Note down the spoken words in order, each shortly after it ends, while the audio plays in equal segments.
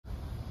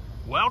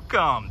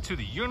Welcome to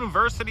the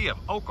University of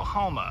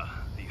Oklahoma,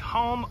 the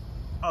home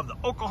of the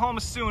Oklahoma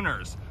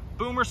Sooners,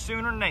 Boomer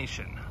Sooner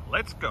Nation.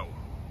 Let's go.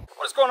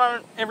 What's going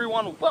on,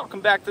 everyone?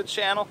 Welcome back to the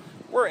channel.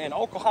 We're in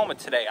Oklahoma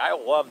today. I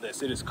love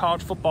this. It is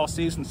college football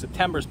season.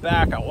 September's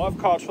back. I love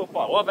college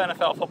football. I love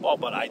NFL football,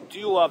 but I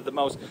do love the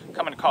most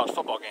coming to college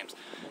football games.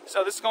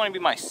 So this is going to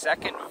be my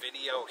second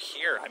video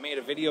here. I made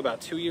a video about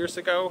 2 years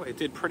ago. It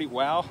did pretty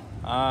well.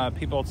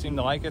 People seem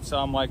to like it, so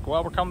I'm like,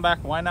 well, we're coming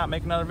back. Why not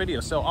make another video?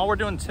 So all we're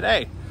doing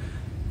today,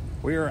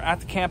 we are at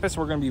the campus.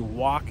 We're going to be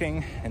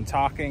walking and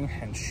talking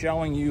and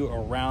showing you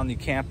around the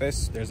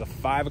campus. There's a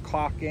 5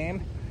 o'clock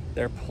game.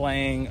 They're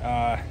playing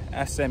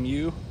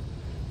SMU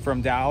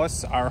from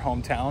Dallas, our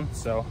hometown.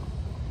 So,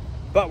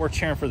 but we're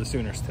cheering for the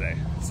Sooners today.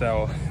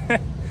 So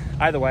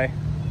either way,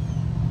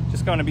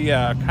 just going to be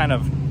a kind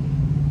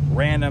of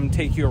random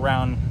take you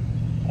around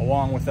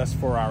along with us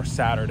for our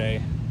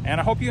Saturday. And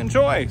I hope you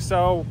enjoy.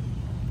 So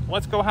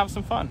let's go have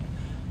some fun.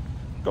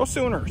 Go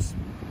Sooners.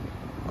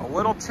 A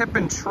little tip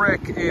and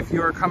trick if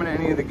you're coming to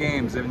any of the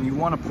games and you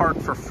want to park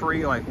for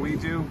free like we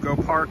do, go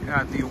park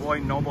at the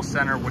Lloyd Noble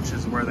Center, which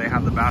is where they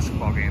have the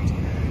basketball games.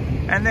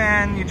 And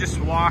then you just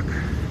walk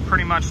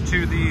pretty much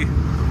to the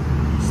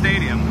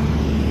stadium.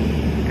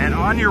 And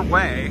on your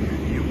way,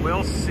 you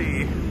will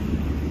see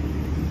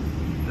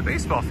the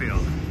baseball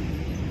field.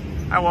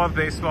 I love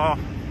baseball.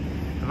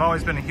 I've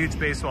always been a huge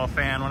baseball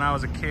fan. When I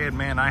was a kid,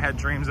 man, I had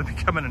dreams of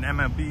becoming an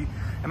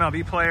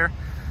MLB player.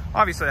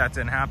 Obviously that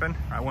didn't happen.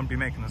 I wouldn't be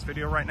making this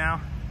video right now.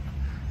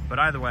 But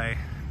either way,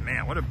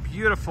 man, what a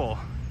beautiful,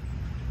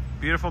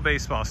 beautiful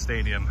baseball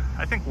stadium.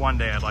 I think one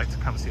day I'd like to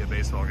come see a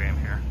baseball game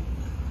here.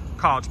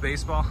 College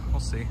baseball, we'll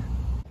see.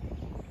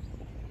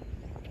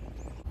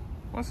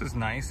 Well, this is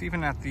nice.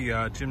 Even at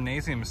the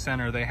gymnasium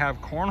center, they have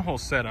cornhole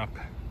set up.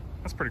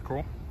 That's pretty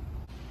cool.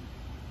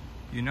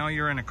 You know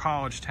you're in a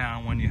college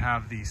town when you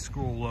have the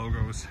school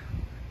logos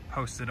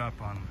posted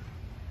up on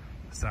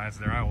the sides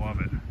there. I love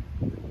it.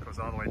 It goes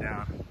all the way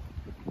down.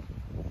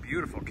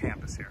 Beautiful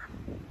campus here.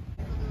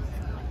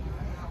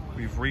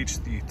 We've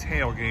reached the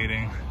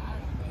tailgating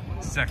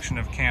section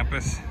of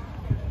campus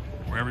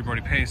where everybody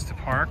pays to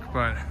park,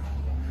 but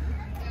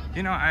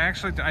you know,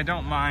 I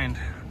don't mind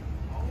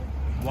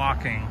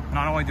walking.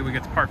 Not only do we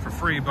get to park for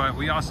free, but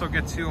we also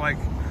get to like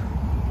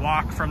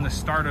walk from the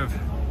start of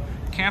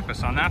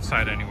campus on that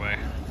side anyway.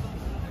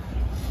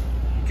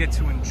 Get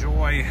to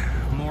enjoy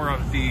more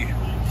of the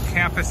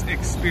campus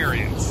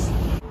experience.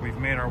 We've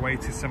made our way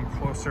to some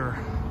closer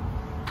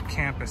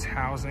campus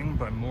housing,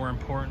 but more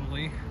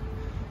importantly,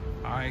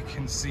 I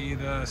can see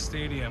the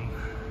stadium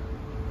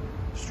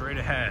straight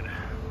ahead.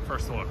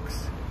 First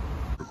looks.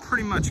 We're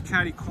pretty much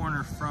catty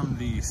corner from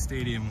the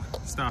stadium.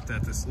 Stopped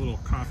at this little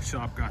coffee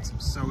shop, got some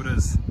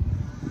sodas,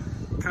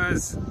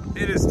 because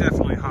it is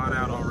definitely hot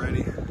out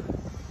already.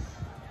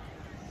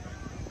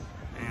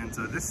 And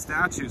this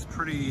statue is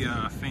pretty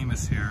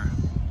famous here.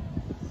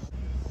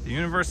 The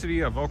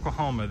University of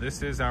Oklahoma,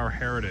 this is our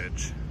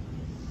heritage.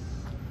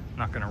 I'm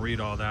not gonna read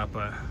all that,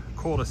 but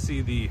cool to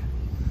see the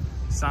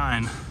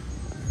sign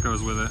that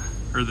goes with it,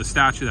 or the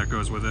statue that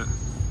goes with it.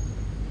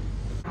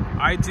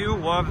 I do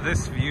love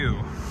this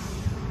view.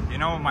 You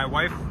know, my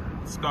wife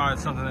spotted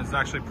something that's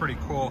actually pretty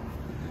cool.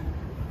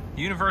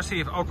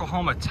 University of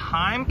Oklahoma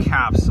time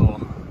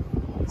capsule.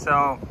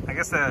 So I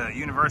guess the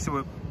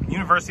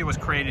university was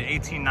created in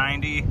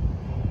 1890.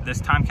 This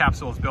time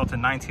capsule was built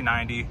in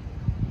 1990,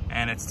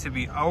 and it's to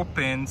be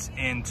opened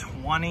in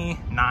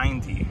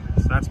 2090.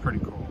 So that's pretty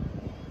cool.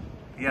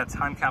 Yeah,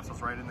 time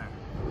capsule's right in there.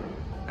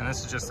 And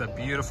this is just a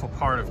beautiful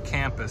part of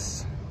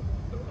campus.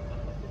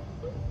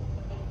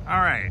 All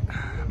right,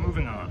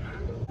 moving on.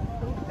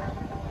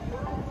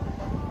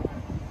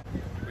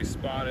 We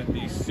spotted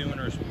the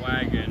Sooners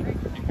wagon.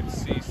 You can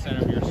see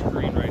center of your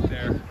screen right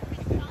there.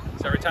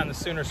 So every time the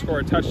Sooners score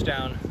a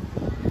touchdown,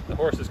 the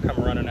horses come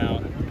running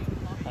out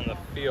on the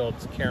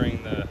fields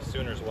carrying the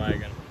Sooners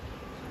wagon.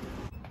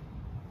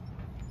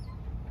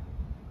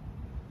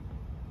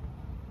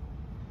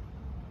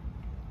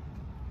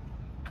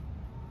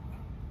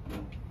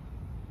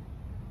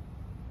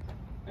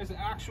 There's an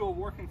actual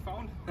working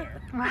phone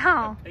there.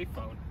 Wow. A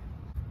payphone.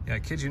 Yeah, I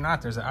kid you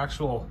not, there's an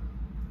actual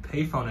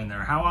payphone in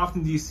there. How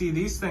often do you see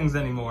these things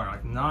anymore?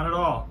 Like, not at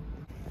all.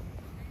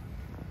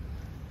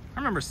 I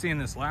remember seeing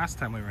this last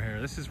time we were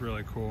here. This is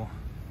really cool.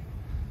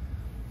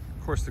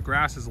 Of course, the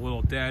grass is a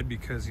little dead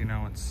because, you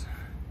know, it's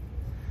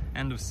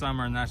end of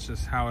summer and that's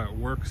just how it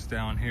works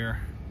down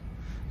here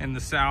in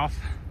the South.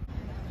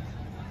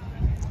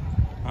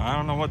 I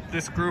don't know what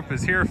this group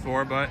is here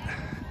for, but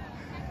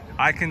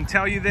I can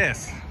tell you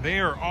this, they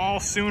are all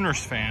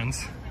Sooners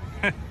fans.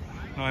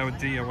 No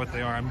idea what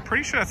they are. I'm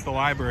pretty sure that's the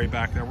library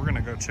back there. We're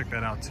gonna go check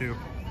that out too.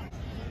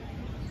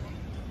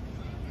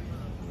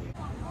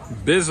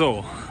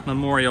 Bizzle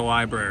Memorial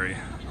Library.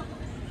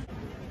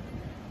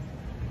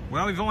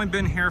 Well, we've only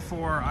been here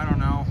for, I don't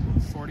know,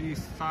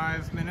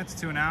 45 minutes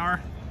to an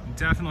hour.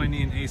 Definitely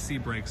need an AC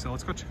break, so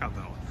let's go check out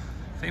the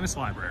famous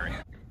library.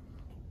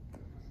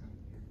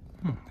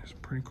 There's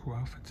pretty cool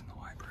outfits in the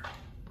library.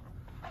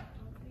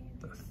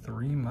 The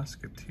Three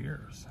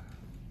Musketeers.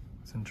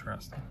 That's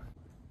interesting.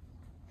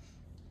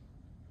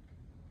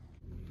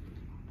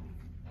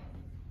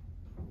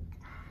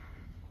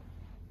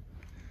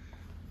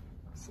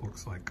 This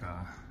looks like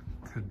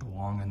could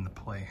belong in the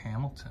play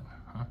Hamilton,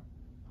 huh?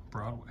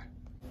 Broadway.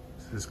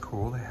 This is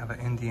cool. They have an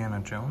Indiana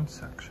Jones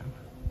section.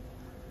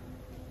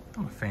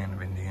 I'm a fan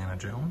of Indiana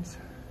Jones.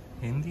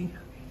 Indy?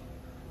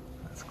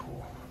 That's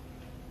cool.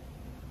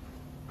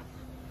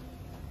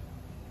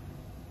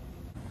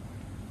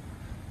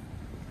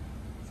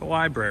 The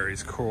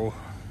library's cool.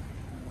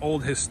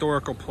 Old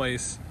historical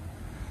place.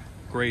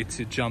 Great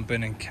to jump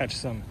in and catch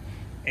some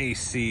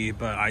AC,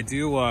 but I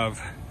do love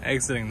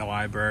exiting the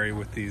library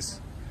with these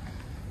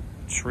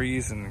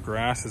trees and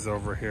grasses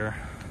over here.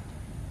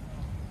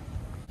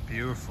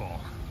 Beautiful.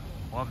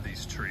 Love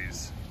these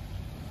trees.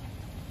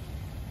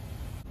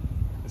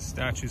 This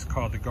statue's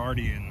called the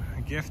Guardian,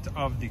 a gift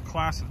of the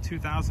class of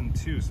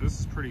 2002, so this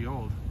is pretty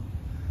old.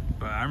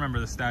 But I remember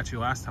the statue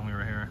last time we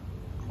were here.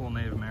 Cool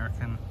Native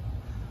American.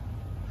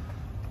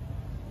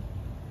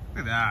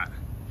 Look at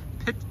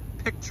that.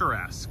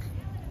 Picturesque.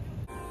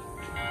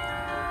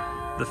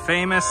 The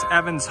famous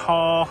Evans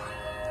Hall.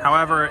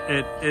 However,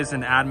 it is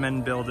an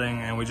admin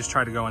building and we just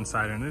tried to go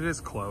inside and it is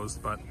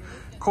closed, but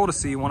cool to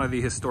see one of the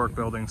historic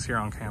buildings here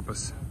on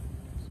campus.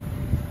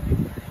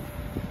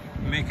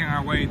 Making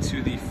our way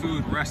to the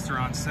food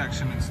restaurant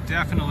section. It's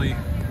definitely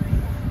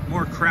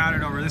more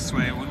crowded over this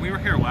way. When we were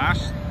here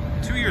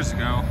 2 years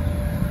ago,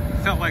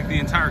 it felt like the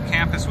entire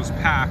campus was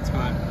packed,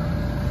 but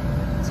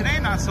today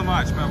not so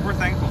much, but we're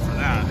thankful for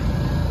that.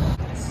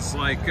 This is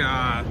like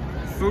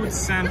Food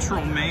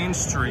Central Main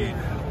Street.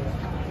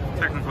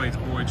 Technically it's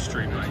Boyd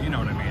Street, but you know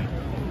what I mean.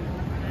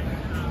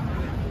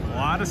 A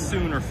lot of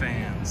Sooner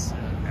fans,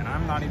 and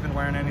I'm not even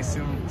wearing any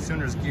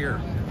Sooners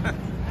gear.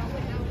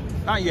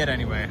 Not yet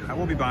anyway. I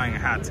will be buying a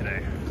hat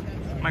today.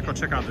 Might go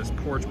check out this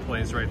Porch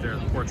place right there,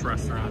 the Porch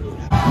restaurant.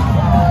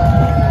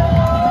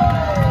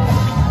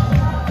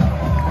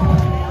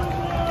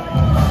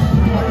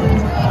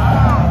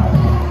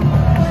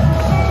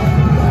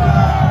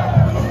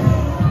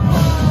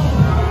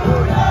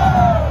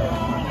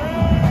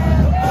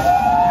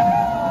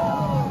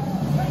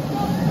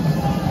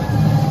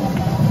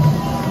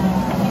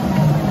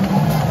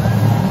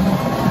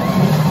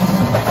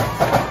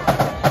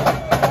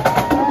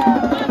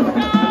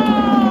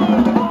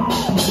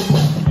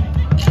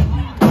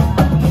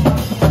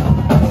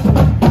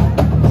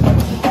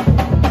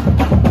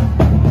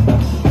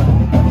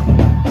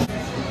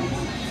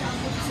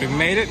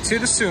 Made it to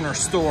the Sooner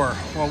store.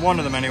 Well, one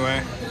of them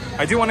anyway.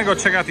 I do want to go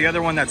check out the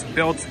other one that's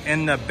built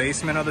in the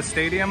basement of the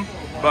stadium,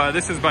 but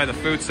this is by the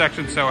food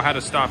section, so I had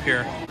to stop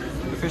here.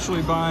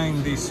 Officially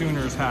buying the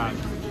Sooners hat.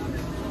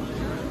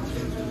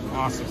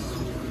 Awesome.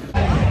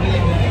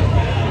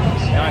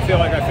 Now I feel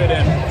like I fit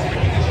in.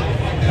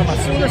 Got my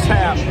Sooners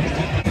hat.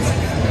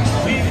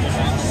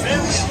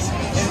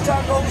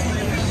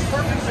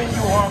 Perfect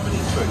venue harmony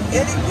for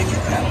any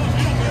ticket hat.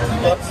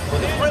 But for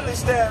the friendly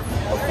staff,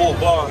 a full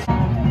bar.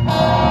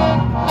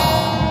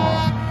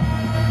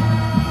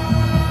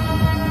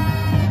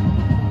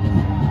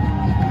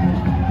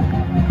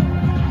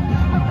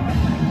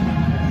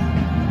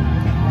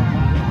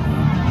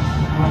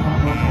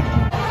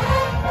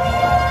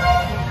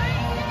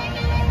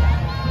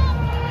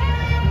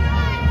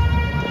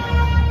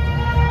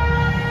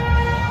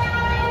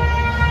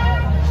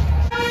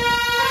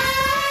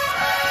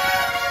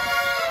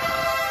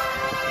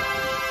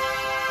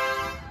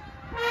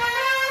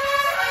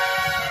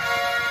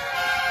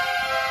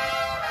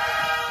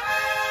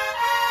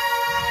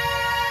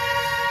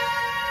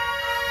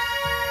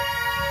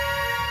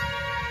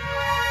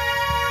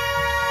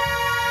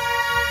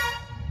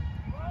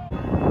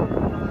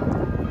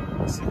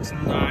 Looks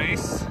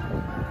nice.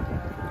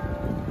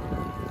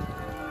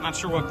 Not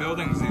sure what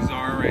buildings these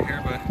are right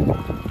here, but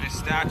nice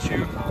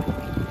statue.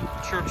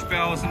 Church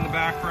bells in the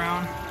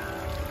background.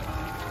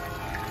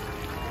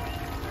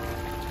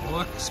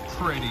 Looks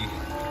pretty.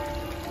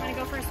 Wanna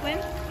go for a swim?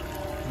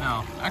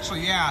 No,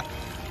 actually, yeah.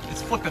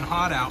 It's flipping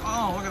hot out.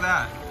 Oh, look at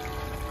that.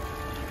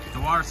 The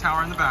water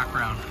tower in the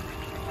background.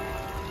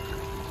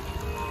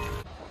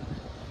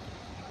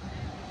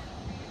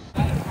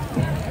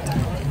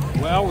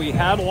 Well, we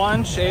had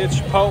lunch, ate at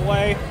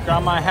Chipotle,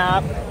 got my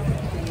hat,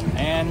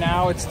 and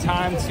now it's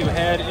time to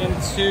head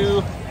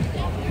into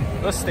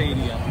the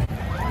stadium.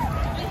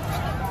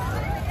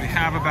 We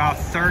have about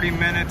 30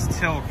 minutes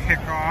till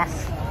kickoff,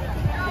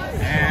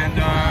 and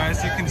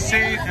as you can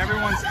see,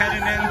 everyone's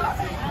heading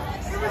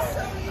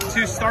in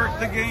to start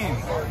the game.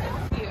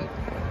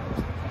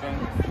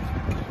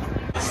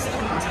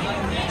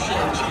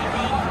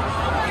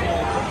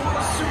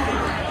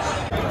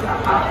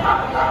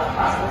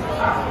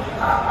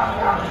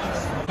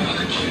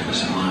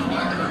 Campus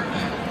linebacker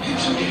in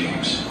some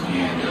games,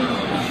 and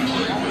he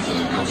played with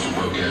Coach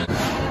Bogan.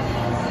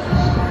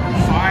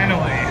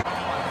 Finally.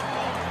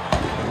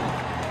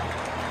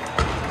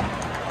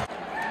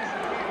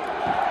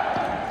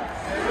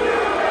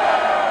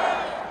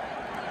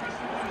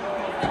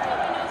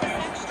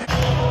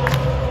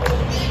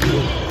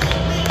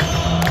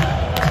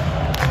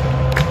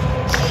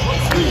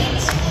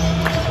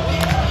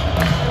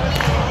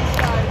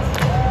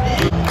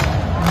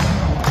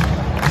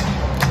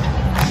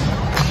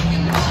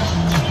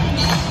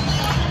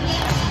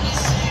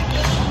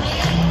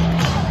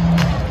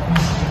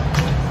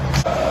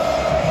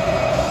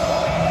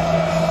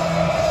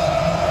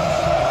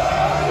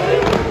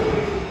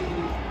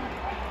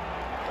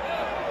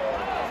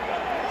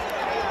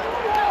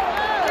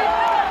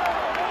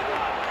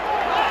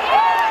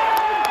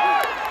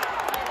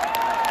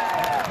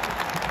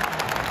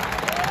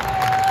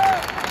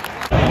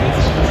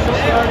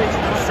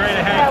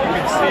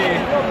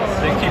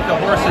 the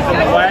horses in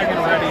the wagon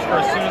ready for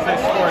as soon as they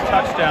score a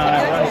touchdown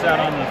and runs out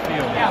on the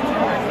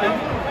field.